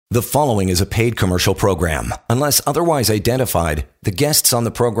The following is a paid commercial program. Unless otherwise identified, the guests on the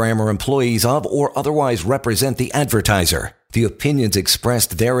program are employees of or otherwise represent the advertiser. The opinions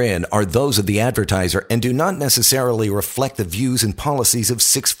expressed therein are those of the advertiser and do not necessarily reflect the views and policies of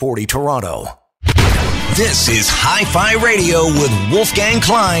 640 Toronto. This is Hi-Fi Radio with Wolfgang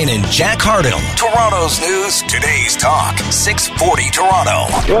Klein and Jack Hardell. Toronto's news, today's talk, 640 Toronto.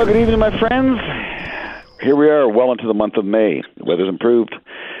 Well, good evening, my friends. Here we are, well into the month of May. The weather's improved.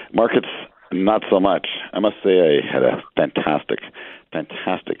 Markets, not so much. I must say I had a fantastic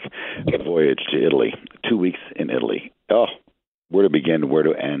voyage to Italy. 2 weeks in Italy. Oh, where to begin, where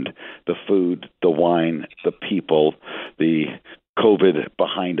to end. The food, the wine, the people, the COVID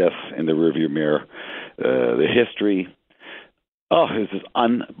behind us in the rearview mirror, the history. Oh, this is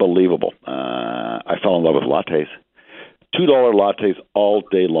unbelievable. I fell in love with lattes. $2 lattes all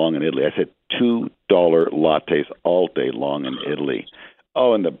day long in Italy. I said $2 lattes all day long in Italy.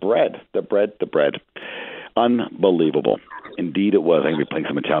 Oh, and the bread. Unbelievable. Indeed it was. I'm going to be playing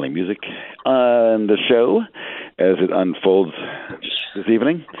some Italian music on the show as it unfolds this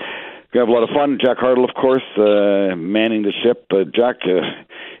evening. We're going to have a lot of fun. Jack Hardell, of course, manning the ship. Jack,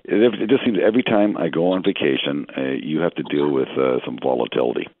 it just seems every time I go on vacation, you have to deal with some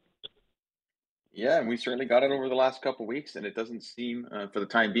volatility. Yeah, and we certainly got it over the last couple of weeks, and it doesn't seem, for the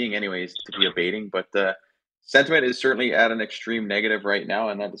time being anyways, to be abating. But sentiment is certainly at an extreme negative right now,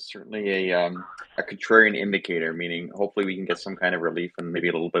 and that is certainly a contrarian indicator, meaning hopefully we can get some kind of relief and maybe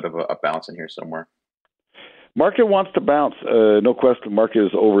a little bit of a bounce in here somewhere. Market wants to bounce. No question, market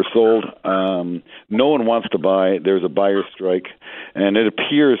is oversold. No one wants to buy. There's a buyer strike, and it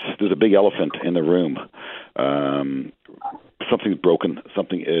appears there's a big elephant in the room. Something's broken.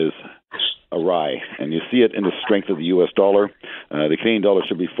 Something is awry, and you see it in the strength of the U.S. dollar. The Canadian dollar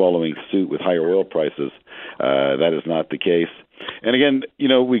should be following suit with higher oil prices. That is not the case. And again,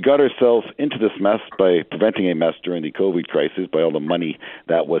 we got ourselves into this mess by preventing a mess during the COVID crisis by all the money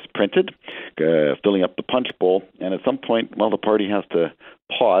that was printed, filling up the punch bowl. And at some point, the party has to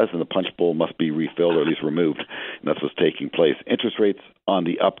pause, and the punch bowl must be refilled or at least removed. And that's what's taking place. Interest rates on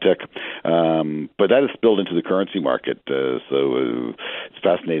the uptick, but that is spilled into the currency market. So it's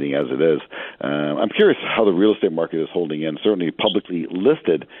fascinating as it is. I'm curious how the real estate market is holding in. Certainly publicly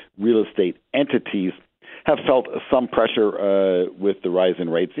listed real estate entities have felt some pressure with the rise in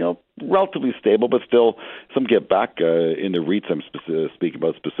rates. Relatively stable, but still some get back in the REITs I'm speaking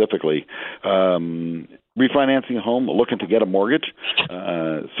about specifically. Refinancing a home, looking to get a mortgage,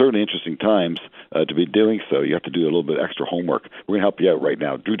 certainly interesting times to be doing so. You have to do a little bit extra homework. We're going to help you out right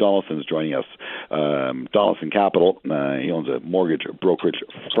now. Drew Donaldson is joining us. Donaldson Capital, he owns a mortgage brokerage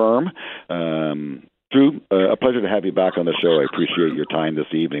firm. Drew, a pleasure to have you back on the show. I appreciate your time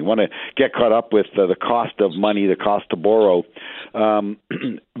this evening. Want to get caught up with the cost of money, the cost to borrow.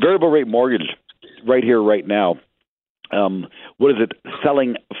 Variable rate mortgage right here, right now. What is it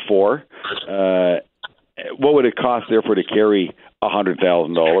selling for? What would it cost, therefore, to carry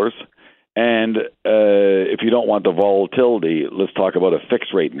 $100,000? And if you don't want the volatility, let's talk about a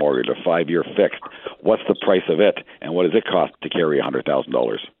fixed rate mortgage, a 5-year fixed. What's the price of it, and what does it cost to carry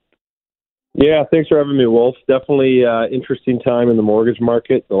 $100,000? Yeah, thanks for having me, Wolf. Definitely interesting time in the mortgage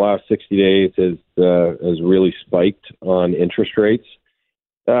market. The last 60 days has really spiked on interest rates.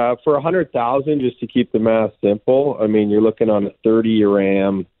 For $100,000, just to keep the math simple, you're looking on a 30-year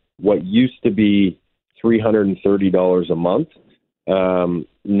AM, what used to be $330 a month.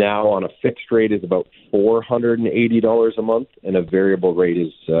 Now on a fixed rate is about $480 a month, and a variable rate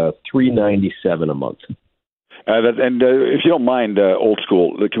is $397 a month. If you don't mind, old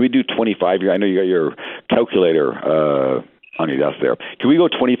school, can we do 25-year? I know you got your calculator on your desk there. Can we go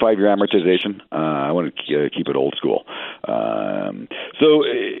 25-year amortization? I want to keep it old school. So,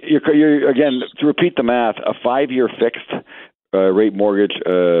 you're again, to repeat the math, a 5-year fixed rate mortgage,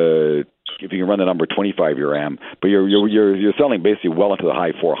 if you can run the number 25-year am, but you're selling basically well into the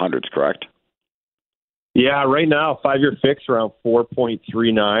high 400s, correct? Yeah, right now, 5-year fix around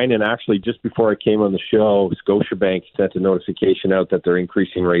 4.39, and actually just before I came on the show, Scotiabank sent a notification out that they're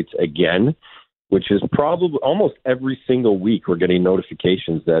increasing rates again, which is probably almost every single week we're getting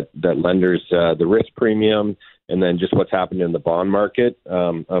notifications that lenders, the risk premium, and then just what's happening in the bond market,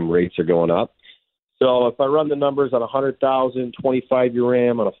 rates are going up. So if I run the numbers on 100,000, 25-year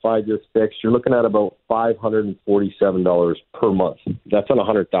AM on a 5-year fix, you're looking at about $547 per month. That's on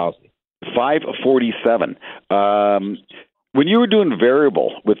 100,000. $547. When you were doing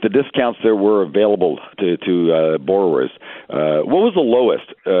variable with the discounts that were available to borrowers, what was the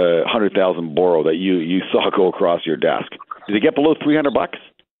lowest 100,000 borrow that you saw go across your desk? Did it get below $300?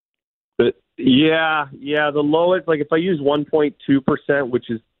 Yeah. The lowest, like if I use 1.2%, which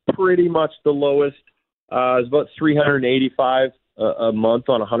is pretty much the lowest. It's about $385 a month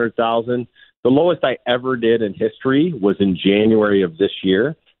on 100,000. The lowest I ever did in history was in January of this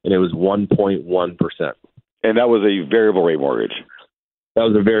year, and it was 1.1%. And that was a variable rate mortgage. That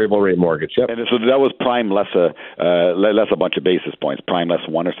was a variable rate mortgage. Yep. And so that was prime less a bunch of basis points, prime less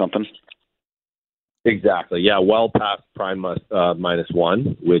one or something. Exactly. Yeah, well past prime minus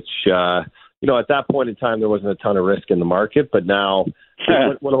one, which at that point in time there wasn't a ton of risk in the market, but now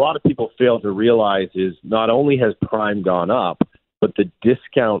what a lot of people fail to realize is not only has prime gone up, but the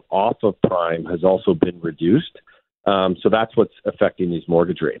discount off of prime has also been reduced. So that's what's affecting these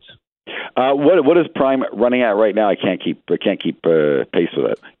mortgage rates. What is prime running at right now? I can't keep pace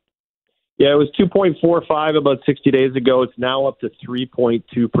with it. Yeah, it was 2.45 about 60 days ago. It's now up to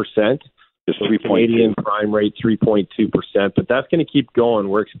 3.2%. Just so 3.2. Canadian prime rate 3.2%, but that's going to keep going.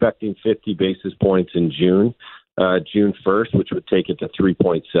 We're expecting 50 basis points in June 1st, which would take it to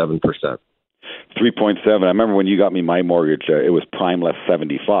 3.7%. 3.7. I remember when you got me my mortgage, it was prime less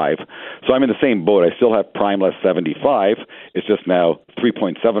 75. So I'm in the same boat. I still have prime less 75. It's just now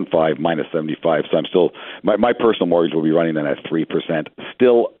 3.75 minus 75. So I'm still my personal mortgage will be running then at 3%.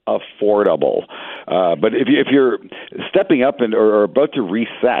 Still affordable. But if you're stepping up or about to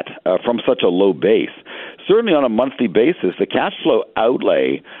reset from such a low base, certainly on a monthly basis, the cash flow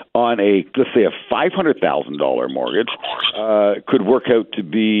outlay on let's say a $500,000 mortgage could work out to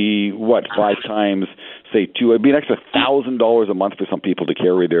be 5 times, say 2. It'd be an extra $1,000 a month for some people to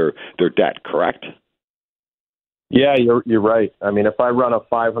carry their debt. Correct? Yeah, you're right. I mean, if I run a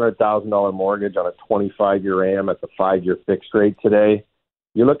 $500,000 mortgage on a 25-year AM at the 5-year fixed rate today,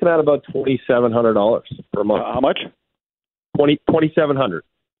 you're looking at about $2,700 per month. How much? $2,700.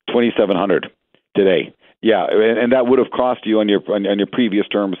 $2,700 today. Yeah, and that would have cost you on your previous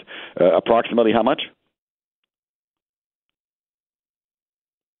terms approximately how much?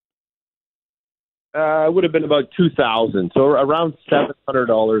 It would have been about $2,000, so around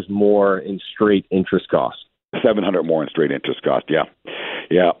 $700 more in straight interest costs. $700 more in straight interest cost. Yeah.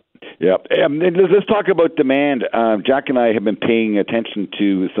 And let's talk about demand. Jack and I have been paying attention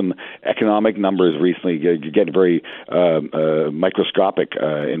to some economic numbers recently. You get very microscopic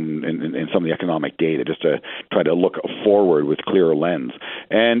in some of the economic data, just to try to look forward with clearer lens.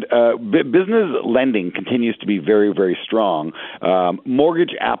 And business lending continues to be very, very strong.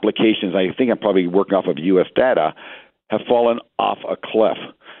 Mortgage applications, I think I'm probably working off of U.S. data, have fallen off a cliff.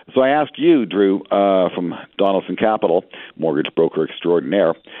 So I asked you, Drew, from Donaldson Capital, mortgage broker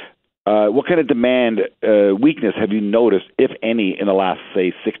extraordinaire, what kind of demand weakness have you noticed, if any, in the last,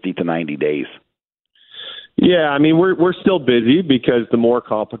 say, 60 to 90 days? Yeah, I mean, we're still busy because the more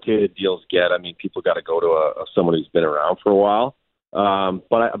complicated deals get, I mean, people got to go to someone who's been around for a while.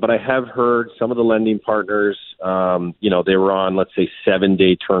 But I have heard some of the lending partners, they were on, let's say,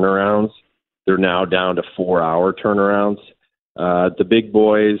 7-day turnarounds. They're now down to 4-hour turnarounds. The big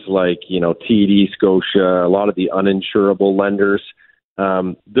boys like, TD, Scotia, a lot of the uninsurable lenders,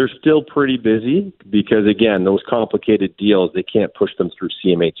 they're still pretty busy because, again, those complicated deals, they can't push them through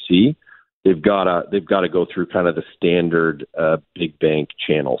CMHC. They've got to go through kind of the standard big bank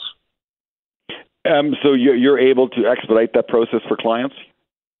channels. So you're able to expedite that process for clients?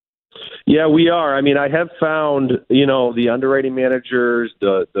 Yeah, we are. I mean, I have found, the underwriting managers,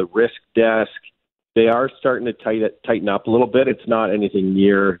 the risk desk, they are starting to tighten up a little bit. It's not anything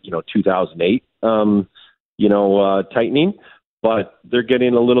near, 2008, tightening, but they're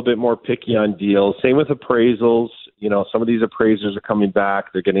getting a little bit more picky on deals. Same with appraisals. Some of these appraisers are coming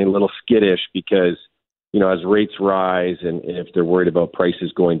back. They're getting a little skittish because, as rates rise and if they're worried about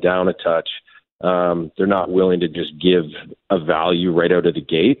prices going down a touch, they're not willing to just give a value right out of the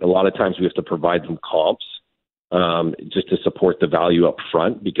gate. A lot of times we have to provide them comps just to support the value up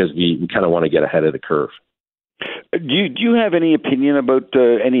front because we kind of want to get ahead of the curve. Do you have any opinion about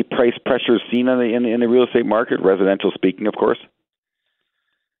any price pressures seen in the real estate market, residential speaking, of course?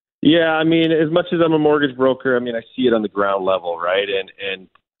 Yeah, I mean, as much as I'm a mortgage broker, I mean, I see it on the ground level, right? And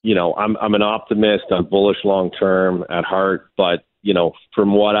I'm an optimist. I'm bullish long term at heart, but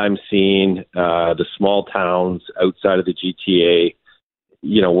from what I'm seeing, the small towns outside of the GTA,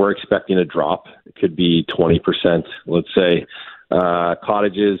 we're expecting a drop. It could be 20%, let's say.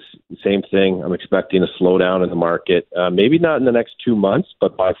 Cottages, same thing. I'm expecting a slowdown in the market. Maybe not in the next 2 months,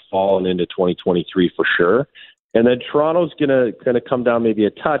 but by fall and into 2023 for sure. And then Toronto's gonna come down maybe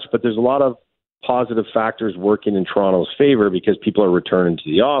a touch, but there's a lot of positive factors working in Toronto's favor because people are returning to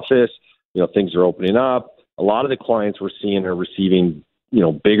the office. Things are opening up. A lot of the clients we're seeing are receiving,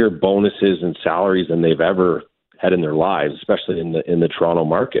 bigger bonuses and salaries than they've ever had in their lives, especially in the Toronto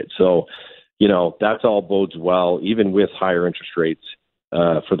market. So, that's all bodes well, even with higher interest rates.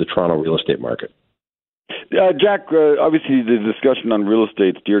 for the Toronto real estate market. Jack, obviously the discussion on real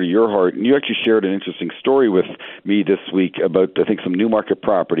estate is dear to your heart, and you actually shared an interesting story with me this week about, I think, some new market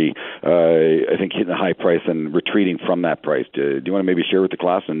property, I think hitting a high price and retreating from that price. Do you want to maybe share with the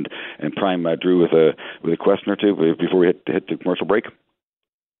class and prime Drew with a question or two before we hit the commercial break?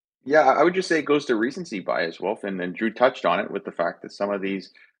 Yeah, I would just say it goes to recency bias, Wolf, and then Drew touched on it with the fact that some of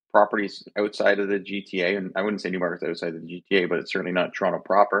these properties outside of the GTA, and I wouldn't say new markets outside of the GTA, but it's certainly not Toronto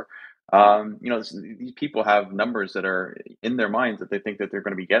proper. These people have numbers that are in their minds that they think that they're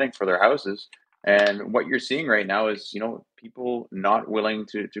going to be getting for their houses. And what you're seeing right now is, people not willing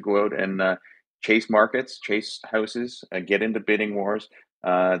to go out and chase markets, chase houses, get into bidding wars.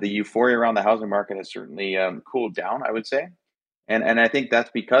 The euphoria around the housing market has certainly cooled down, I would say. And I think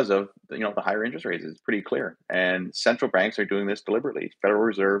that's because of the higher interest rates. It's pretty clear. And central banks are doing this deliberately. Federal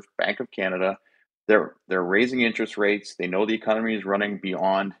Reserve, Bank of Canada, they're raising interest rates. They know the economy is running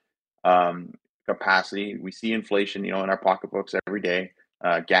beyond capacity. We see inflation, in our pocketbooks every day,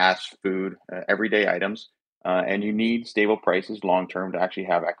 gas, food, everyday items, and you need stable prices long term to actually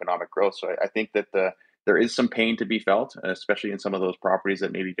have economic growth. So I think that there is some pain to be felt, especially in some of those properties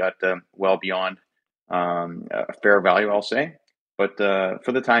that maybe got well beyond a fair value, I'll say. But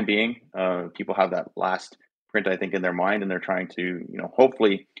for the time being, people have that last print, I think, in their mind, and they're trying to,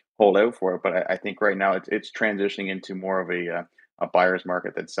 hopefully hold out for it. But I think right now it's transitioning into more of a buyer's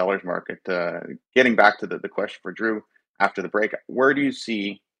market than seller's market. Getting back to the question for Drew after the break, where do you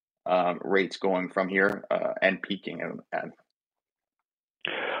see rates going from here and peaking at?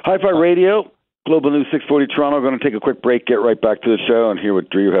 Hi-Fi Radio, Global News 640 Toronto. Going to take a quick break, get right back to the show, and hear what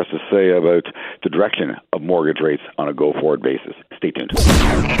Drew has to say about the direction of mortgage rates on a go-forward basis. Stay tuned.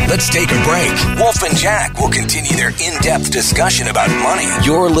 Let's take a break. Wolf and Jack will continue their in-depth discussion about money.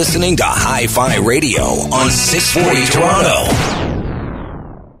 You're listening to Hi-Fi Radio on 640 Toronto.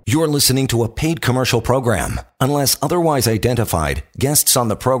 You're listening to a paid commercial program. Unless otherwise identified, guests on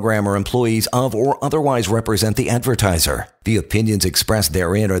the program are employees of or otherwise represent the advertiser. The opinions expressed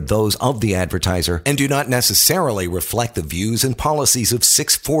therein are those of the advertiser and do not necessarily reflect the views and policies of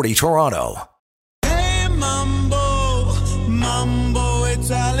 640 Toronto. Hey mambo, mambo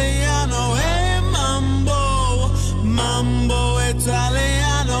Italiano. Hey mambo, mambo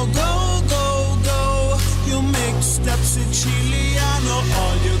Italiano. Go, go, go. You mixed up Siciliano.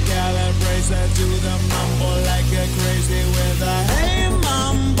 All you Calabrese that do the mambo like a crazy with a hey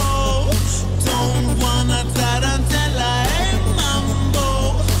mambo. Don't wanna tarantella. Hey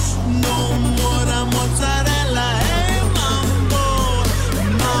mambo. No more mozzarella. Hey mambo.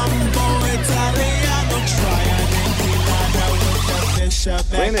 Mambo Italiano. Try an enchilada with the fish.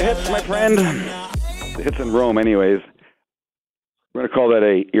 Playing the hits, my friend. The hits in Rome, anyways. We're going to call that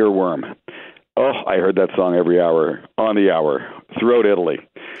a earworm. Oh, I heard that song every hour, on the hour, throughout Italy.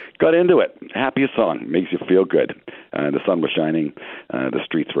 Got into it. Happiest song. Makes you feel good. The sun was shining. The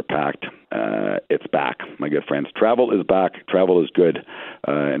streets were packed. It's back, my good friends. Travel is back. Travel is good,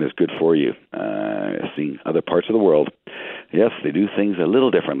 and it's good for you. Seeing other parts of the world. Yes, they do things a little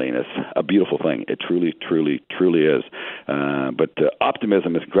differently, and it's a beautiful thing. It truly, truly, truly is. But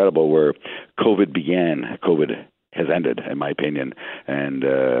optimism is incredible. Where COVID began, COVID has ended, in my opinion, and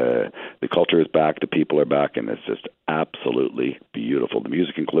the culture is back, the people are back, and it's just absolutely beautiful. The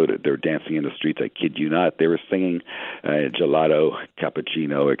music included. They're dancing in the streets, I kid you not. They were singing gelato,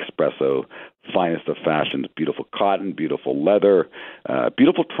 cappuccino, espresso, finest of fashions, beautiful cotton, beautiful leather,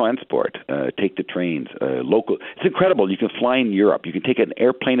 beautiful transport. Take the trains, local. It's incredible. You can fly in Europe. You can take an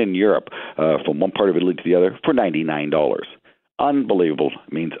airplane in Europe from one part of Italy to the other for $99. Unbelievable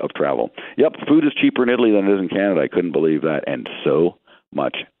means of travel. Yep, food is cheaper in Italy than it is in Canada. I couldn't believe that, and so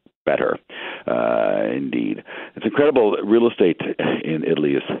much better. Indeed. It's incredible. Real estate in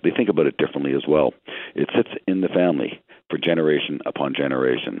Italy they think about it differently as well. It sits in the family for generation upon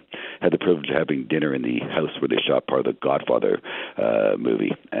generation. Had the privilege of having dinner in the house where they shot part of the Godfather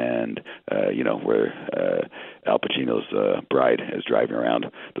movie, and where Al Pacino's bride is driving around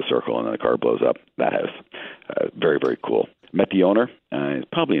the circle and then the car blows up. That house. Very, very cool. Met the owner. He's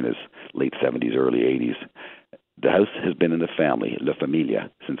probably in his late 70s, early 80s. The house has been in the family, La Familia,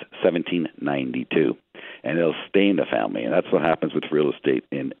 since 1792, and it'll stay in the family. And that's what happens with real estate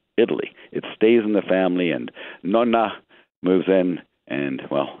in Italy. It stays in the family, and Nonna moves in, and,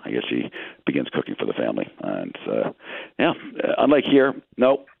 well, I guess she begins cooking for the family. And, unlike here,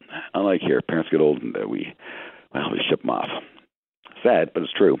 parents get old, and we ship them off. Sad, but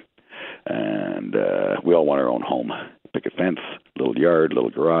it's true. And we all want our own home. Picket fence, little yard, little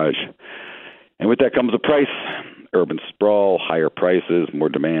garage. And with that comes a price. Urban sprawl, higher prices, more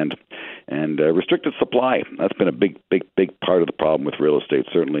demand. And restricted supply, that's been a big part of the problem with real estate,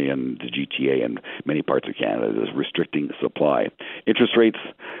 certainly in the GTA and many parts of Canada, is restricting supply. Interest rates,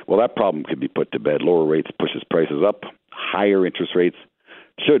 well, that problem could be put to bed. Lower rates pushes prices up. Higher interest rates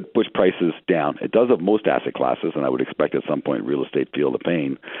should push prices down. It does of most asset classes, and I would expect at some point real estate feel the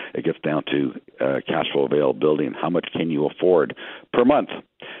pain. It gets down to cash flow availability and how much can you afford per month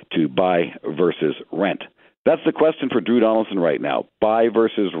to buy versus rent. That's the question for Drew Donaldson right now. Buy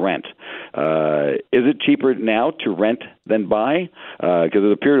versus rent. Is it cheaper now to rent than buy? Because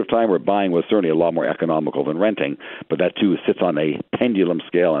there's a period of time where buying was certainly a lot more economical than renting, but that too sits on a pendulum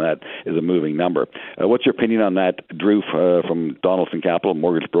scale, and that is a moving number. What's your opinion on that, Drew, from Donaldson Capital,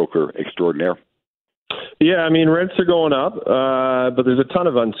 mortgage broker extraordinaire? Yeah, I mean, rents are going up, but there's a ton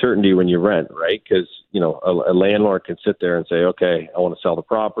of uncertainty when you rent, right? Because, a landlord can sit there and say, okay, I want to sell the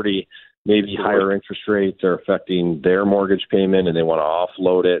property. Maybe higher interest rates are affecting their mortgage payment and they want to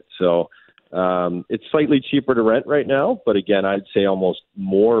offload it. So it's slightly cheaper to rent right now. But again, I'd say almost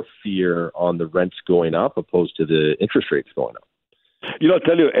more fear on the rents going up opposed to the interest rates going up. I'll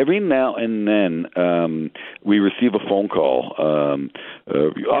tell you, every now and then we receive a phone call,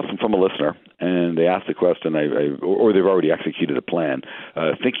 often from a listener, and they ask the question, or they've already executed a plan,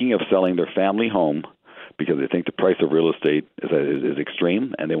 thinking of selling their family home because they think the price of real estate is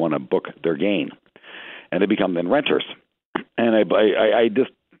extreme, and they want to book their gain, and they become then renters. And I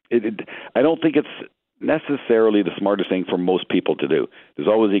don't think it's necessarily the smartest thing for most people to do. There's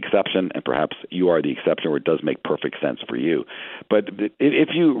always the exception, and perhaps you are the exception where it does make perfect sense for you. But if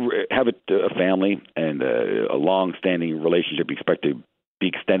you have a family and a long-standing relationship you expect to be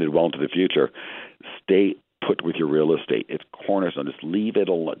extended well into the future, stay put with your real estate. It's cornerstone. Just leave it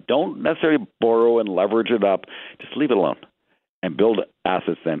alone. Don't necessarily borrow and leverage it up. Just leave it alone and build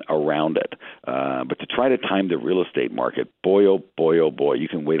assets then around it. But to try to time the real estate market, boy, you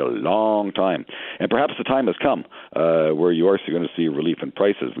can wait a long time. And perhaps the time has come where you are going to see relief in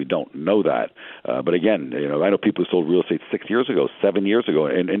prices. We don't know that. But again, I know people who sold real estate 6 years ago, 7 years ago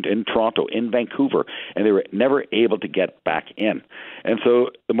in Toronto, in Vancouver, and they were never able to get back in. And so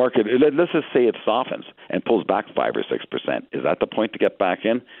the market, let's just say it softens and pulls back 5 or 6%. Is that the point to get back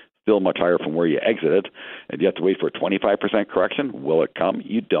in? Still much higher from where you exited, and you have to wait for a 25% correction. Will it come?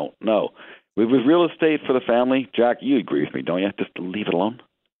 You don't know. With real estate for the family, Jack, you agree with me, don't you? Just leave it alone.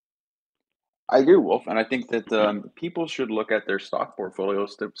 I do, Wolf, and I think that people should look at their stock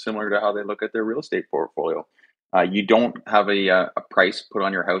portfolios similar to how they look at their real estate portfolio. You don't have a price put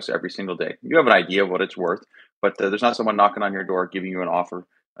on your house every single day. You have an idea of what it's worth, but there's not someone knocking on your door giving you an offer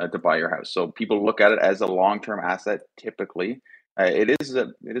to buy your house. So people look at it as a long-term asset typically. It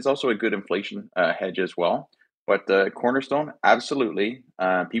is also a good inflation hedge as well. But cornerstone, absolutely.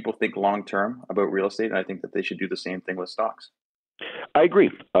 People think long term about real estate, and I think that they should do the same thing with stocks. I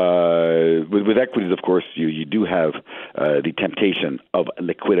agree. With equities, of course, you do have the temptation of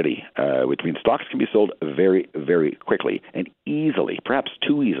liquidity, which means stocks can be sold very, very quickly and easily, perhaps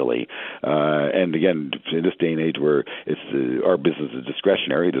too easily. And again, in this day and age where our business is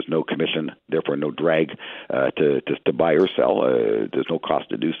discretionary, there's no commission, therefore no drag to buy or sell. There's no cost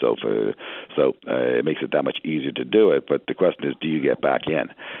to do so. So it makes it that much easier to do it. But the question is, do you get back in?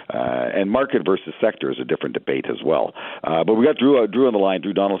 And market versus sector is a different debate as well. But we got Drew on the line,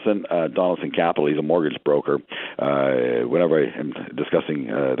 Drew Donaldson, Donaldson Capital. He's a mortgage broker. Whenever I am discussing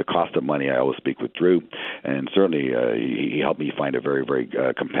the cost of money, I always speak with Drew, and certainly he helped me find a very, very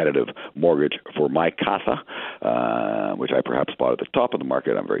competitive mortgage for my casa, which I perhaps bought at the top of the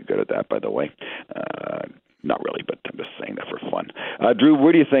market. I'm very good at that, by the way. Not really, but I'm just saying that for fun. Drew,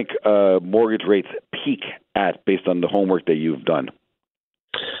 where do you think mortgage rates peak at based on the homework that you've done?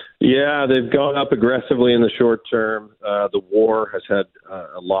 Yeah, they've gone up aggressively in the short term. The war has had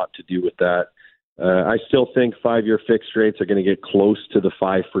a lot to do with that. I still think 5-year fixed rates are going to get close to the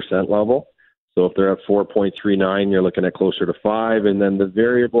 5% level. So if they're at 4.39, you're looking at closer to 5. And then the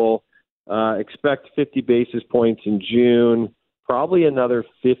variable, expect 50 basis points in June, probably another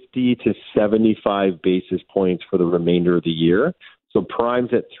 50 to 75 basis points for the remainder of the year. So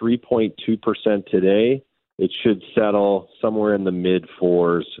prime's at 3.2% today. It should settle somewhere in the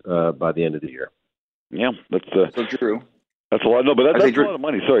mid-4s by the end of the year. Yeah, that's so true. That's a lot. No, but that's a lot of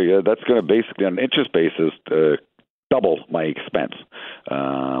money. Sorry, that's going to basically, on an interest basis, double my expense.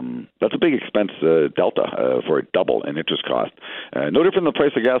 That's a big expense delta for a double in interest cost. No different than the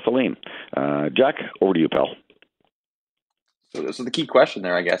price of gasoline. Jack, over to you, pal. So the key question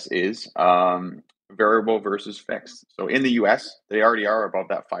there, I guess, is variable versus fixed. So in the U.S., they already are above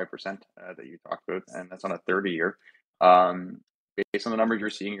that 5% that you talked about, and that's on a 30-year. Based on the numbers you're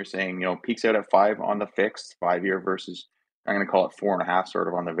seeing, you're saying, peaks out at 5 on the fixed 5-year versus I'm going to call it 4.5 sort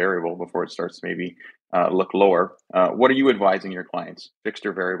of on the variable before it starts to maybe look lower. What are you advising your clients, fixed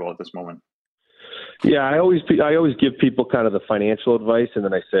or variable at this moment? Yeah, I always give people kind of the financial advice, and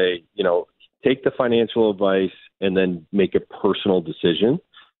then I say, take the financial advice and then make a personal decision.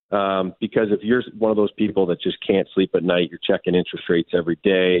 Because if you're one of those people that just can't sleep at night, you're checking interest rates every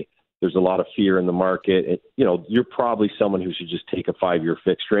day, there's a lot of fear in the market, you're probably someone who should just take a 5-year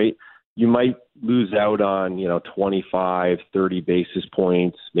fixed rate. You might lose out on, 25, 30 basis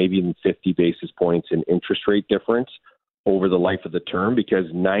points, maybe even 50 basis points in interest rate difference over the life of the term, because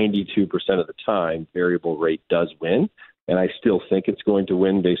 92% of the time variable rate does win. And I still think it's going to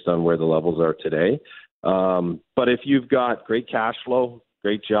win based on where the levels are today. But if you've got great cash flow,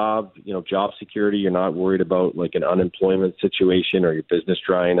 great job, job security, you're not worried about like an unemployment situation or your business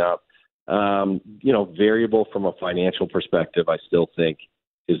drying up, variable from a financial perspective, I still think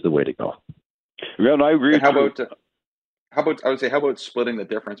is the way to go. Yeah, no, I agree. How about splitting the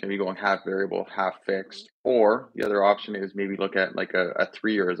difference, maybe going half variable, half fixed, or the other option is maybe look at like a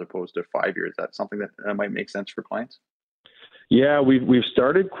 3-year as opposed to 5 years. That's something that might make sense for clients. Yeah, we've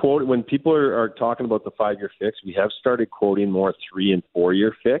started quoting when people are talking about the 5-year fix. We have started quoting more 3 and 4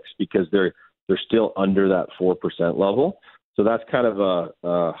 year fix because they're still under that 4% level. So that's kind of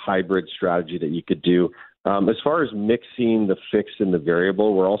a hybrid strategy that you could do. As far as mixing the fixed and the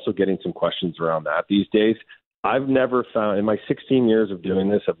variable, we're also getting some questions around that these days. I've never found, in my 16 years of doing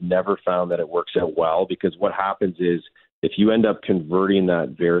this, I've never found that it works out well, because what happens is if you end up converting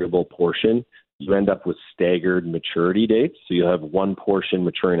that variable portion, you end up with staggered maturity dates. So you have one portion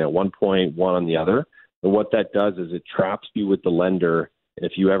maturing at one point, one on the other. And what that does is it traps you with the lender. And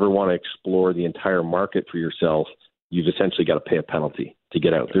if you ever want to explore the entire market for yourself, you've essentially got to pay a penalty to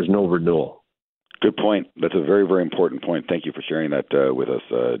get out. There's no renewal. Good point. That's a very, very important point. Thank you for sharing that with us,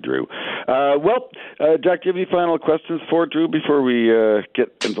 Drew. Jack, do you have any final questions for Drew before we get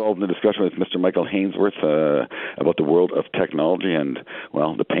involved in the discussion with Mr. Michael Hainsworth about the world of technology and,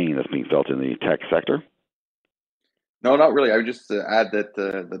 the pain that's being felt in the tech sector? No, not really. I would just add that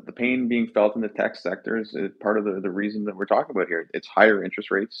the pain being felt in the tech sector is part of the reason that we're talking about here. It's higher interest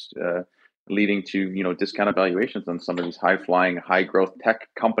rates, leading to discounted valuations on some of these high-flying, high-growth tech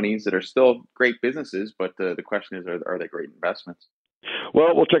companies that are still great businesses, but the question is, are they great investments?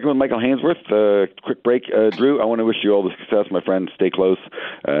 Well, we'll check in with Michael Hainsworth. Quick break. Drew, I want to wish you all the success, my friend. Stay close.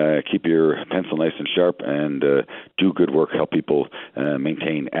 Keep your pencil nice and sharp, and do good work. Help people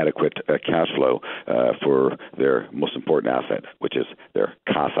maintain adequate cash flow for their most important asset, which is their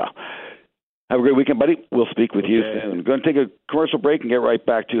casa. Have a great weekend, buddy. We'll speak with you soon. We're going to take a commercial break and get right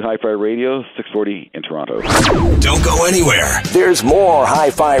back to Hi-Fi Radio, 640 in Toronto. Don't go anywhere. There's more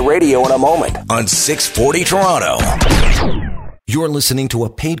Hi-Fi Radio in a moment on 640 Toronto. You're listening to a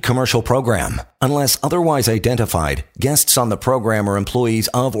paid commercial program. Unless otherwise identified, guests on the program are employees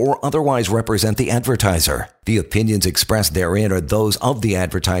of or otherwise represent the advertiser. The opinions expressed therein are those of the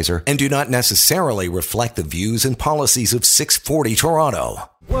advertiser and do not necessarily reflect the views and policies of 640 Toronto.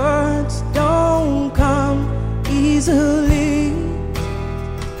 Words don't come easily.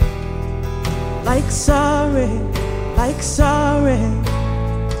 Like sorry, like sorry.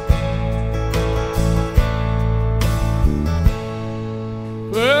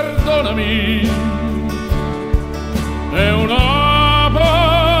 Perdonami, è una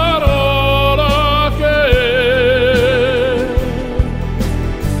parola che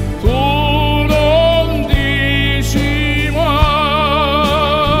tu non dici mai.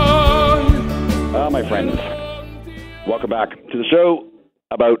 My friends, welcome back to the show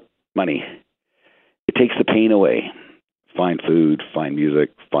about money. It takes the pain away. Fine food, fine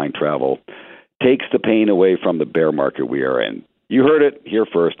music, fine travel. Takes the pain away from the bear market we are in. You heard it here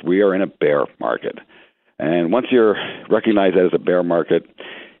first. We are in a bear market. And once you're recognized as a bear market,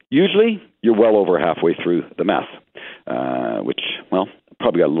 usually you're well over halfway through the mess, which,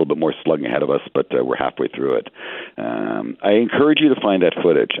 probably got a little bit more slugging ahead of us, but we're halfway through it. I encourage you to find that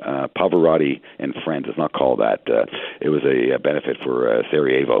footage. Pavarotti and Friends is not called that. It was a benefit for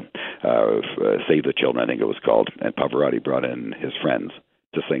Sarajevo, Save the Children, I think it was called. And Pavarotti brought in his friends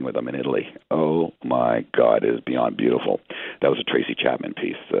to sing with them in Italy. Oh my God, it is beyond beautiful. That was a Tracy Chapman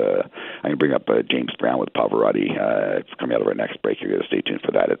piece. I can bring up James Brown with Pavarotti. It's coming out of our next break. You're going to stay tuned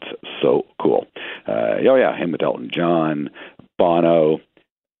for that. It's so cool. Him with Elton John, Bono,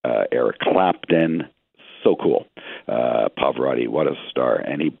 Eric Clapton. So cool. Pavarotti, what a star.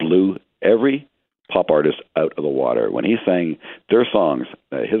 And he blew every pop artist out of the water. When he sang their songs,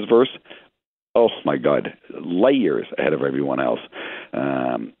 his verse, oh my God, light years ahead of everyone else.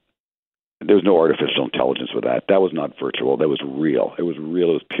 There was no artificial intelligence with that. That was not virtual. That was real. It was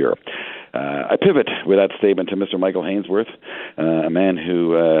real. It was pure. I pivot with that statement to Mr. Michael Hainsworth, a man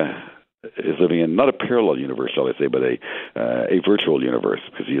who is living in not a parallel universe, shall I say, but a virtual universe,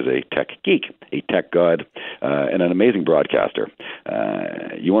 because he is a tech geek, a tech god, and an amazing broadcaster.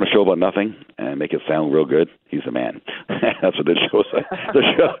 You want a show about nothing and make it sound real good? He's the man. That's what this show's the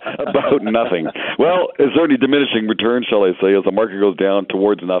show about nothing. Well, it's certainly diminishing returns, shall I say, as the market goes down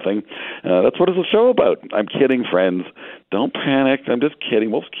towards nothing. That's what it's a show about. I'm kidding, friends. Don't panic. I'm just kidding.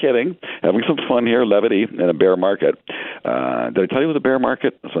 Most kidding. Having some fun here, levity, in a bear market. Did I tell you with a bear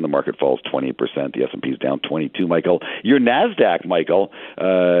market? That's when the market falls 20%. The S&P is down 22, Michael. Your NASDAQ, Michael.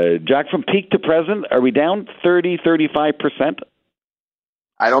 Jack, from peak to present, are we down 30, 35%?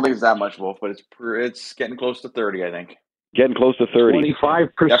 I don't think it's that much, Wolf, but it's getting close to 30, I think. Getting close to 30.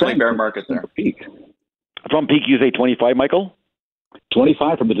 25%. Definitely bear market there. Peak. From peak, you say 25, Michael?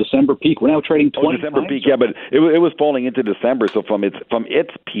 25 from the December peak. We're now trading 20. December peak, yeah, but it was falling into December. So from its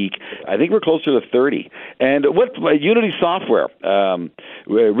peak, I think we're closer to 30. And what Unity Software?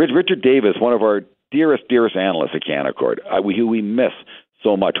 Richard Davis, one of our dearest analysts at Canaccord, who we miss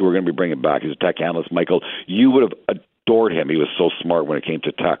so much, who we're going to be bringing back. He's a tech analyst, Michael. You would have adored him. He was so smart when it came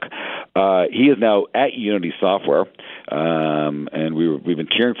to tech. He is now at Unity Software, and we've been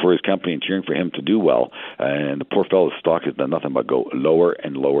cheering for his company and cheering for him to do well. And the poor fellow's stock has done nothing but go lower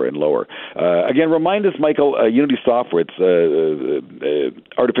and lower and lower. Again, remind us, Michael, Unity Software, it's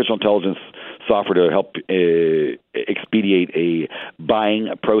artificial intelligence software to help expedite a buying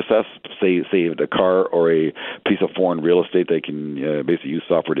process, say a car or a piece of foreign real estate. They can basically use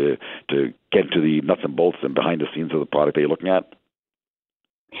software to get to the nuts and bolts and behind the scenes of the product that you're looking at.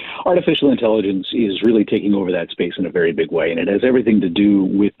 Artificial intelligence is really taking over that space in a very big way, and it has everything to do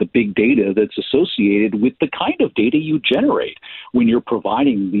with the big data that's associated with the kind of data you generate when you're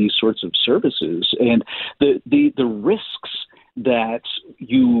providing these sorts of services, and the risks that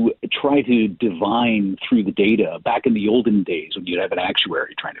you try to divine through the data back in the olden days when you'd have an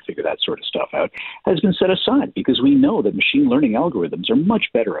actuary trying to figure that sort of stuff out has been set aside, because we know that machine learning algorithms are much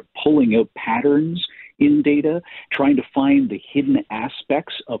better at pulling out patterns in data, trying to find the hidden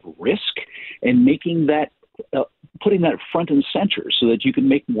aspects of risk and making that putting that front and center so that you can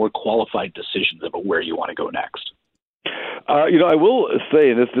make more qualified decisions about where you want to go next. I will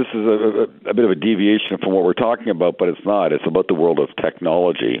say this is a bit of a deviation from what we're talking about, but it's not. It's about the world of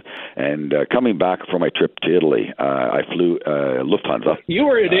technology. And coming back from my trip to Italy, I flew Lufthansa. You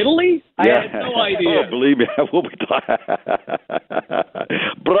were in Italy? Yeah. I had no idea. Oh, believe me, I will be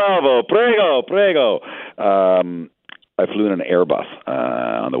Bravo, prego. I flew in an Airbus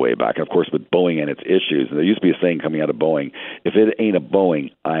on the way back. And of course, with Boeing and its issues, and there used to be a saying coming out of Boeing, if it ain't a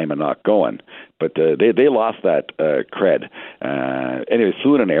Boeing, I'm not going. But they lost that cred. Anyway,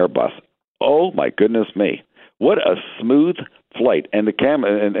 flew in an Airbus. Oh, my goodness me. What a smooth flight. And the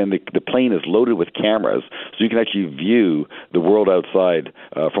camera and the plane is loaded with cameras, so you can actually view the world outside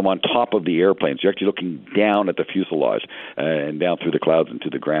from on top of the airplane. So you're actually looking down at the fuselage and down through the clouds and to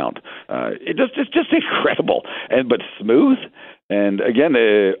the ground. It's just incredible, but smooth. And again,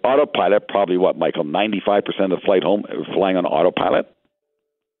 autopilot, probably what, Michael, 95% of the flight home flying on autopilot?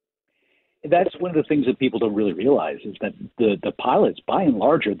 That's one of the things that people don't really realize is that the pilots, by and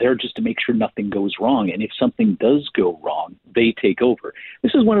large, are there just to make sure nothing goes wrong. And if something does go wrong, they take over.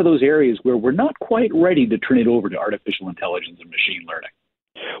 This is one of those areas where we're not quite ready to turn it over to artificial intelligence and machine learning.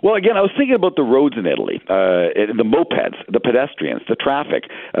 Well, again, I was thinking about the roads in Italy, the mopeds, the pedestrians, the traffic.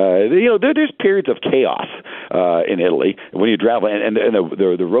 There's periods of chaos in Italy when you travel, and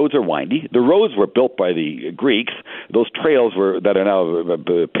the roads are windy. The roads were built by the Greeks. Those trails that are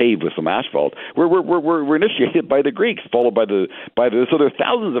now paved with some asphalt were initiated by the Greeks, followed by the so they're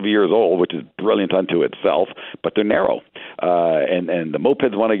thousands of years old, which is brilliant unto itself, but they're narrow, and the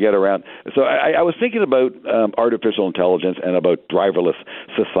mopeds want to get around. So I was thinking about artificial intelligence and about driverless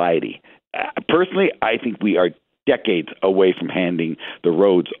society. Personally, I think we are decades away from handing the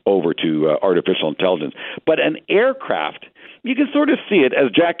roads over to artificial intelligence. But an aircraft, you can sort of see it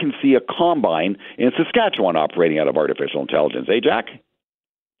as Jack can see a combine in Saskatchewan operating out of artificial intelligence. Eh, Jack?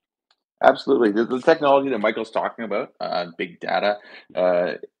 Absolutely. The technology that Michael's talking about, big data,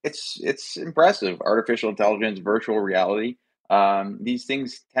 it's impressive. Artificial intelligence, virtual reality. These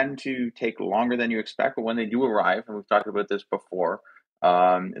things tend to take longer than you expect, but when they do arrive, and we've talked about this before,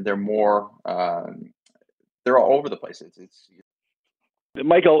 they're more, they're all over the place. It's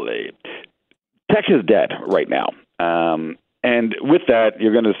Michael, tech is dead right now. And with that,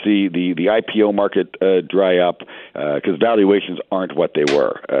 you're going to see the IPO market dry up because valuations aren't what they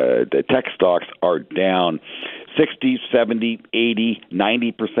were. The tech stocks are down 60, 70, 80,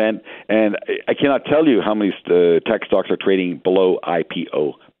 90%. And I cannot tell you how many tech stocks are trading below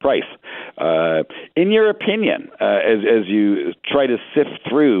IPO price. In your opinion, as you try to sift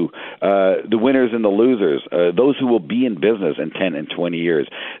through the winners and the losers, those who will be in business in 10 and 20 years,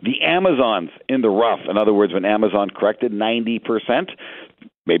 the Amazons in the rough, in other words, when Amazon corrected 90%,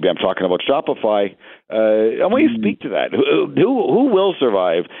 maybe I'm talking about Shopify. I want you to speak to that. Who will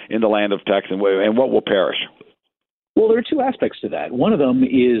survive in the land of tech, and what will perish? Well, there are two aspects to that. One of them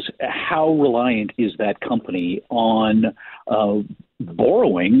is how reliant is that company on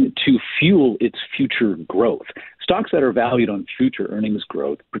borrowing to fuel its future growth. Stocks that are valued on future earnings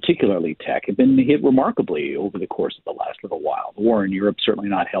growth, particularly tech, have been hit remarkably over the course of the last little while. The war in Europe certainly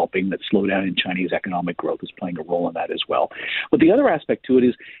not helping. That slowdown in Chinese economic growth is playing a role in that as well. But the other aspect to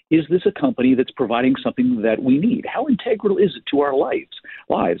it is this a company that's providing something that we need? How integral is it to our lives?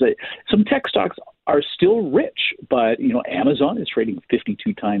 Some tech stocks are still rich, but Amazon is trading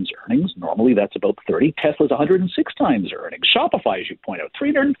 52 times earnings. Normally that's about 30. Tesla's 106 times earnings. Shopify, as you point out,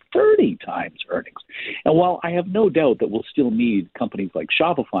 330 times earnings. And while I have no doubt that we'll still need companies like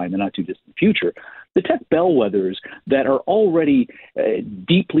Shopify in the not too distant future, the tech bellwethers that are already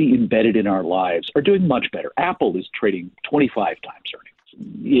deeply embedded in our lives are doing much better. Apple is trading 25 times earnings.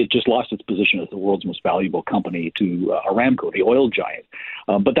 It just lost its position as the world's most valuable company to Aramco, the oil giant.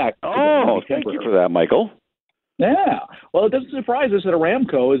 But that. Thank you for that, Michael. Yeah. Well, it doesn't surprise us that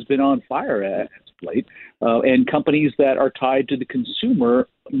Aramco has been on fire at its plate, and companies that are tied to the consumer,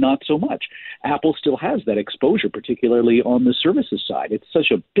 not so much. Apple still has that exposure, particularly on the services side. It's such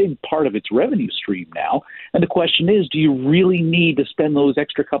a big part of its revenue stream now. And the question is, do you really need to spend those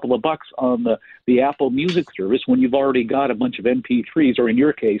extra couple of bucks on the Apple Music service when you've already got a bunch of MP3s, or in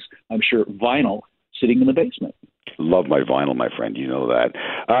your case, I'm sure vinyl, sitting in the basement? Love my vinyl, my friend. You know that.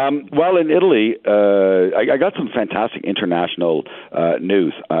 Well, in Italy, I got some fantastic international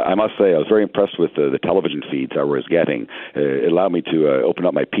news. I must say, I was very impressed with the television feeds I was getting. It allowed me to open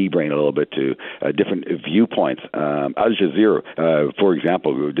up my pea brain a little bit to different viewpoints. Al Jazeera, for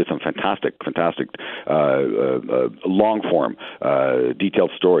example, did some fantastic long-form,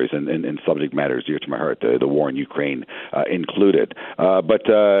 detailed stories and subject matters dear to my heart, the war in Ukraine included. But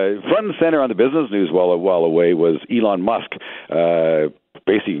front and center on the business news while away was Elon Musk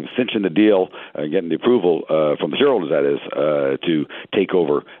basically cinching the deal, getting the approval from the shareholders, that is, to take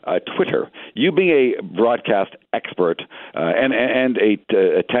over Twitter. You being a broadcast expert and a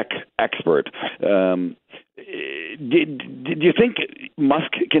tech expert, do you think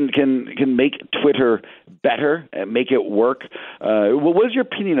Musk can make Twitter better and make it work? What was your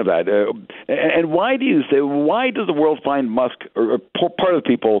opinion of that? And why does the world find Musk, or part of the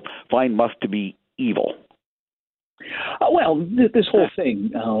people find Musk to be evil? Well, this whole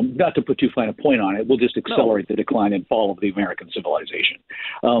thing, not to put too fine a point on it, will just accelerate the decline and fall of the American civilization.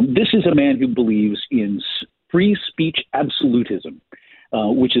 This is a man who believes in free speech absolutism,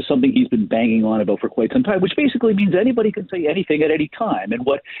 which is something he's been banging on about for quite some time, which basically means anybody can say anything at any time. And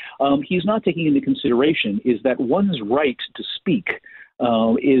what he's not taking into consideration is that one's right to speak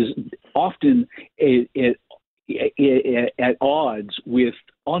is often at odds with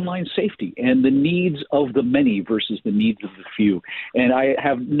online safety and the needs of the many versus the needs of the few. And I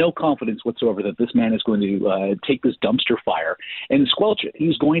have no confidence whatsoever that this man is going to take this dumpster fire and squelch it.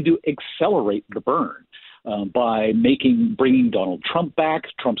 He's going to accelerate the burn by bringing Donald Trump back.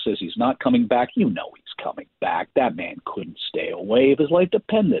 Trump says he's not coming back. You know he's coming back. That man couldn't stay away if his life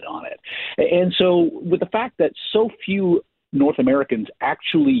depended on it. And so with the fact that so few North Americans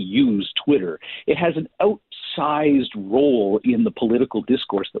actually use Twitter, it has an outsized role in the political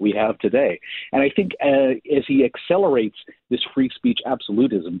discourse that we have today. And I think as he accelerates this free speech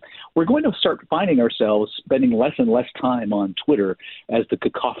absolutism, we're going to start finding ourselves spending less and less time on Twitter as the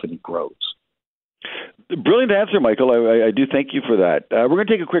cacophony grows. Brilliant answer, Michael. I do thank you for that. We're going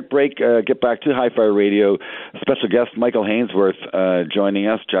to take a quick break, get back to Hi-Fi Radio. Special guest Michael Hainsworth joining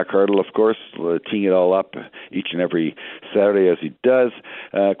us. Jack Hartle, of course, teeing it all up each and every Saturday as he does.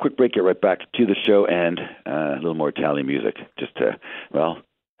 Quick break, get right back to the show, and a little more Italian music just to,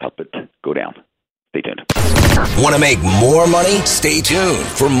 help it go down. Stay tuned. Want to make more money? Stay tuned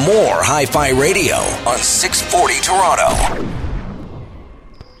for more Hi-Fi Radio on 640 Toronto.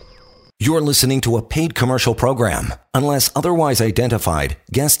 You're listening to a paid commercial program. Unless otherwise identified,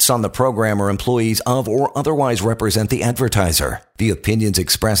 guests on the program are employees of or otherwise represent the advertiser. The opinions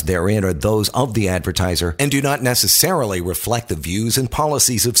expressed therein are those of the advertiser and do not necessarily reflect the views and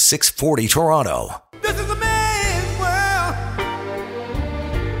policies of 640 Toronto. This is a man's world.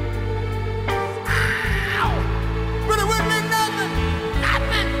 Ow! Really wouldn't mean nothing.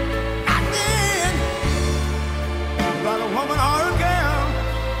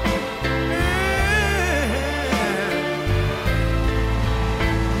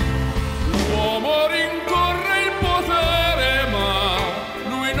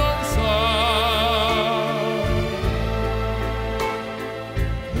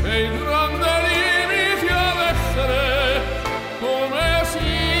 e il grande l'inizia ad essere come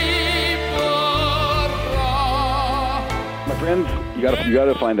si vorrà. My friends, you got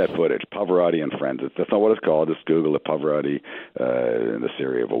to find that footage, Pavarotti and Friends. That's not what it's called. Just Google it, Pavarotti in the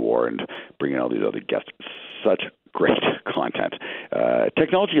Syria of a war, and bring in all these other guests. Such great content.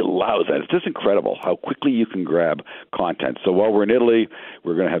 Technology allows that. It's just incredible how quickly you can grab content. So while we're in Italy,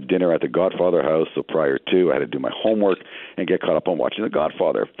 we're going to have dinner at the Godfather house. So prior to, I had to do my homework and get caught up on watching The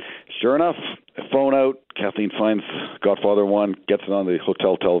Godfather. Sure enough, phone out, Kathleen finds Godfather 1, gets it on the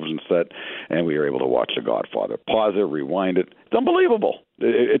hotel television set, and we are able to watch The Godfather. Pause it, rewind it. It's unbelievable.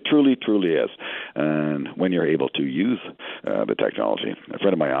 It truly, truly is. And when you're able to use the technology, a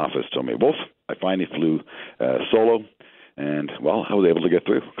friend of my office told me, Wolf, I finally flew solo. And, well, I was able to get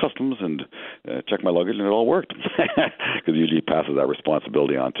through customs and check my luggage, and it all worked. Because usually he passes that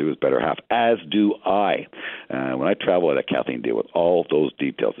responsibility on to his better half, as do I. When I travel, I let Kathleen deal with all those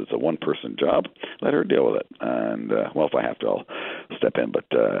details. It's a one-person job. Let her deal with it. And, well, if I have to, I'll step in. But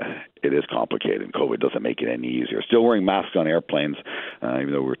it is complicated, and COVID doesn't make it any easier. Still wearing masks on airplanes,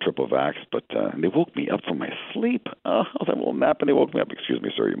 even though we're triple vaxxed. But they woke me up from my sleep. I was having a little nap, and they woke me up. Excuse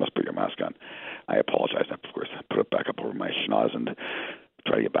me, sir, you must put your mask on. I apologize. Of course, I put it back up over my schnoz and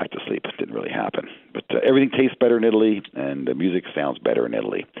try to get back to sleep. It didn't really happen. But everything tastes better in Italy, and the music sounds better in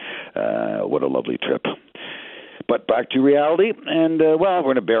Italy. What a lovely trip. But back to reality, and well,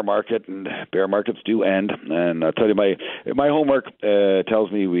 we're in a bear market, and bear markets do end. And I'll tell you, my homework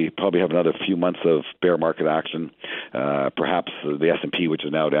tells me we probably have another few months of bear market action. Perhaps the S&P, which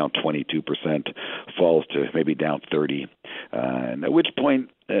is now down 22%, falls to maybe down 30%. And at which point,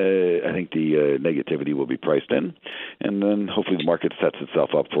 I think the negativity will be priced in, and then hopefully the market sets itself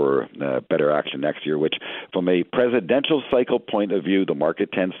up for better action next year, which from a presidential cycle point of view, the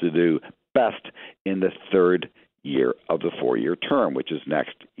market tends to do best in the third year of the 4-year term, which is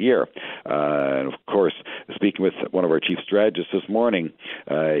next year. And of course, speaking with one of our chief strategists this morning,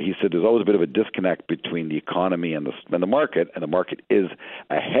 he said there's always a bit of a disconnect between the economy and the market, and the market is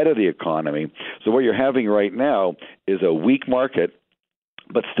ahead of the economy. So what you're having right now is a weak market,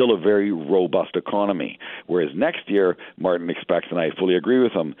 but still a very robust economy. Whereas next year, Martin expects, and I fully agree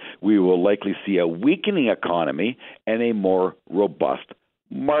with him, we will likely see a weakening economy and a more robust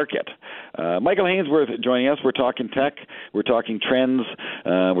market. Michael Hainsworth joining us. We're talking tech, we're talking trends,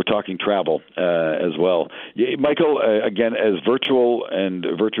 we're talking travel as well. Michael, again, as virtual and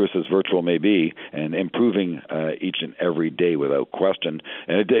virtuous as virtual may be, and improving each and every day without question.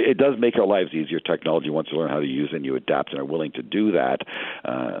 And it does make our lives easier. Technology, once you learn how to use it, and you adapt and are willing to do that.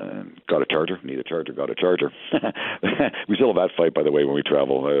 Got a charger? Need a charger? Got a charger. We still have that fight, by the way, when we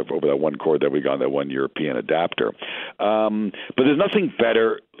travel over that one cord that we got, that one European adapter. But there's nothing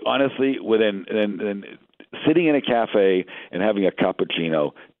better, honestly, than sitting in a cafe and having a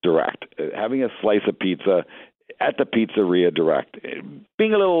cappuccino direct, having a slice of pizza at the pizzeria direct,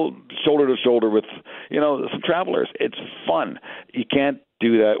 being a little shoulder to shoulder with, some travelers. It's fun. You can't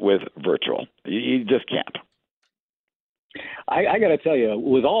do that with virtual. You just can't. I got to tell you,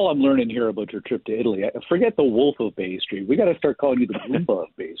 with all I'm learning here about your trip to Italy, forget the Wolf of Bay Street. We got to start calling you the Goomba of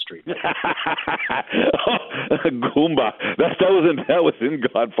Bay Street. Goomba. That was in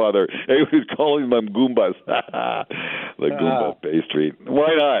Godfather. He was calling them Goombas. The Goomba of Bay Street.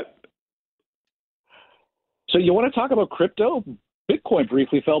 Why not? So you want to talk about crypto? Bitcoin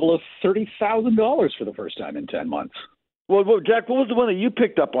briefly fell below $30,000 for the first time in 10 months. Well, Jack, what was the one that you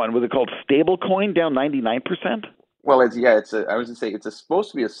picked up on? Was it called Stablecoin, down 99%? Well, I was going to say it's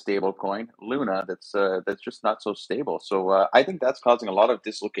supposed to be a stable coin, Luna, that's just not so stable. So I think that's causing a lot of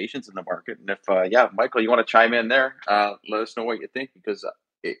dislocations in the market. And if Michael, you want to chime in there, let us know what you think, because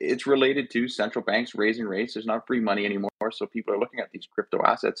it's related to central banks raising rates. There's not free money anymore, so people are looking at these crypto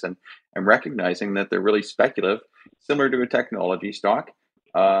assets and recognizing that they're really speculative, similar to a technology stock,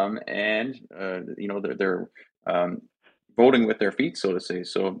 and they're voting with their feet, so to say.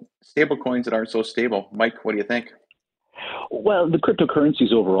 So stable coins that aren't so stable. Mike, what do you think? Well, the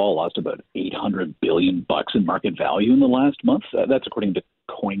cryptocurrencies overall lost about $800 billion in market value in the last month. That's according to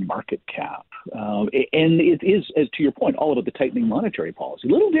CoinMarketCap. And it is, as to your point, all about the tightening monetary policy.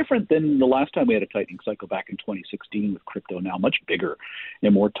 A little different than the last time we had a tightening cycle back in 2016 with crypto, now much bigger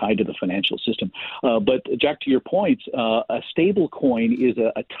and more tied to the financial system. But Jack, to your point, a stable coin is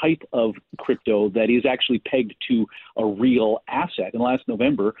a type of crypto that is actually pegged to a real asset. And last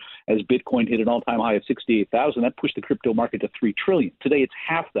November, as Bitcoin hit an all-time high of 68,000, that pushed the crypto market to $3 trillion. Today, it's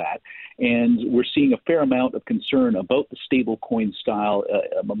half that. And we're seeing a fair amount of concern about the stable coin style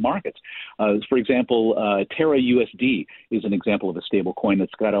markets. For example, Terra USD is an example of a stable coin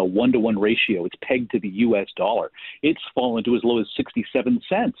that's got a 1-to-1 ratio. It's pegged to the U.S. dollar. It's fallen to as low as 67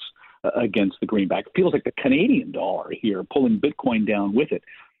 cents against the greenback. It feels like the Canadian dollar here, pulling Bitcoin down with it.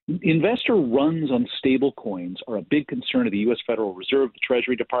 Investor runs on stable coins are a big concern of the U.S. Federal Reserve, the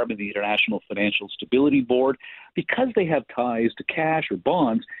Treasury Department, the International Financial Stability Board, because they have ties to cash or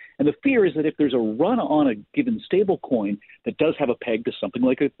bonds. And the fear is that if there's a run on a given stable coin that does have a peg to something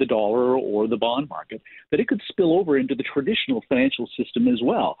like the dollar or the bond market, that it could spill over into the traditional financial system as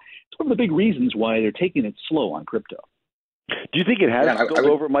well. It's one of the big reasons why they're taking it slow on crypto. Do you think it has spilled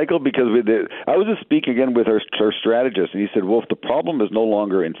over, Michael? Because I was just speaking again with our strategist, and he said, Wolf, the problem is no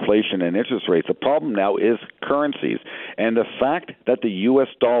longer inflation and interest rates. The problem now is currencies. And the fact that the U.S.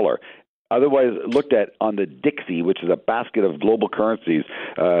 dollar, otherwise looked at on the DXY, which is a basket of global currencies,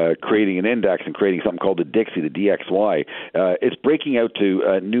 creating an index and creating something called the DXY, the DXY. It's breaking out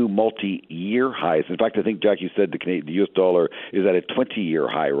to new multi-year highs. In fact, I think, Jack, you said the U.S. dollar is at a 20-year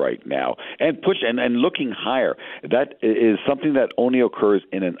high right now, and looking higher. That is something that only occurs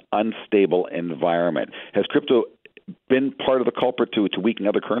in an unstable environment. Has crypto been part of the culprit to weaken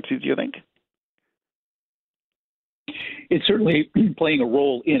other currencies, do you think? It's certainly playing a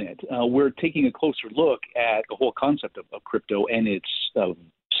role in it. We're taking a closer look at the whole concept of crypto and its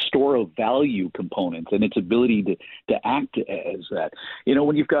store of value components and its ability to act as that. You know,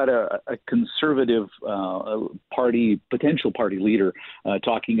 when you've got a conservative potential party leader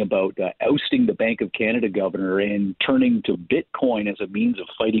talking about ousting the Bank of Canada governor and turning to Bitcoin as a means of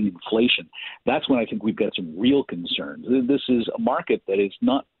fighting inflation, that's when I think we've got some real concerns. This is a market that is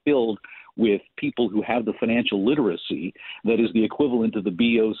not filled with people who have the financial literacy that is the equivalent of the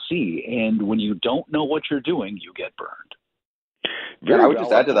BOC. And when you don't know what you're doing, you get burned. I would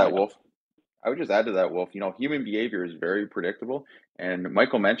just add to that, Wolf. You know, human behavior is very predictable. And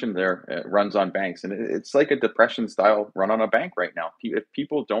Michael mentioned there, it runs on banks. And it's like a depression-style run on a bank right now. If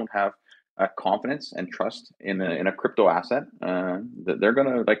people don't have confidence and trust in a crypto asset, they're going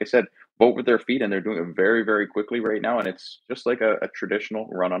to, like I said, vote with their feet, and they're doing it very, very quickly right now. And it's just like a traditional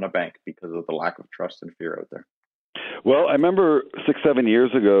run on a bank because of the lack of trust and fear out there. Well, I remember 6-7 years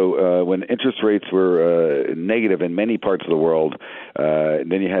ago when interest rates were negative in many parts of the world.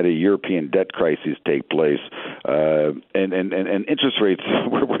 Then you had a European debt crisis take place, and interest rates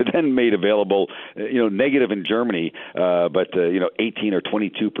were then made available. Negative in Germany, but 18 or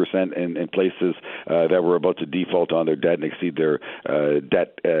 22% in places that were about to default on their debt and exceed their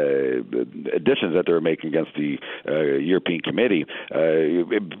debt additions that they were making against the European Committee.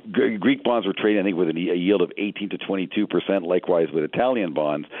 Greek bonds were trading, I think, with a yield of 18 to 22%, likewise with Italian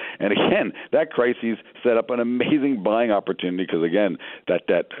bonds. And again, that crisis set up an amazing buying opportunity because, again, that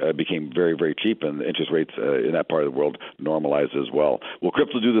debt became very, very cheap, and the interest rates in that part of the world normalized as well. Will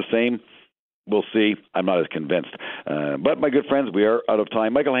crypto do the same? We'll see. I'm not as convinced. But my good friends, we are out of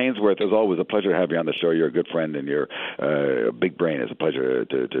time. Michael Hainsworth, as always, a pleasure to have you on the show. You're a good friend, and you're a big brain. It's a pleasure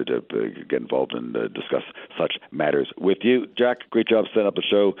to get involved and discuss such matters with you. Jack, great job setting up the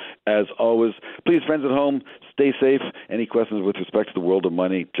show, as always. Please, friends at home, stay safe. Any questions with respect to the world of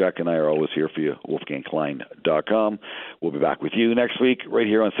money, Jack and I are always here for you, wolfgangklein.com. We'll be back with you next week right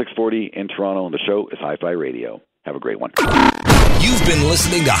here on 640 in Toronto, and the show is Hi-Fi Radio. Have a great one. You've been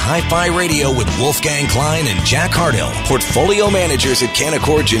listening to Hi-Fi Radio with Wolfgang Klein and Jack Hardill, portfolio managers at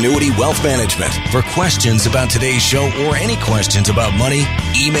Canaccord Genuity Wealth Management. For questions about today's show or any questions about money,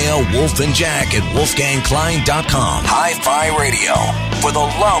 email Wolf and Jack at wolfgangklein.com. Hi-Fi Radio, for the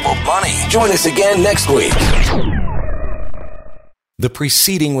love of money. Join us again next week. The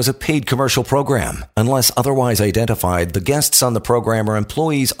preceding was a paid commercial program. Unless otherwise identified, the guests on the program are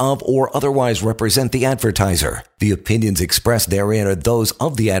employees of or otherwise represent the advertiser. The opinions expressed therein are those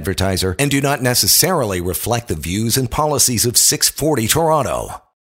of the advertiser and do not necessarily reflect the views and policies of 640 Toronto.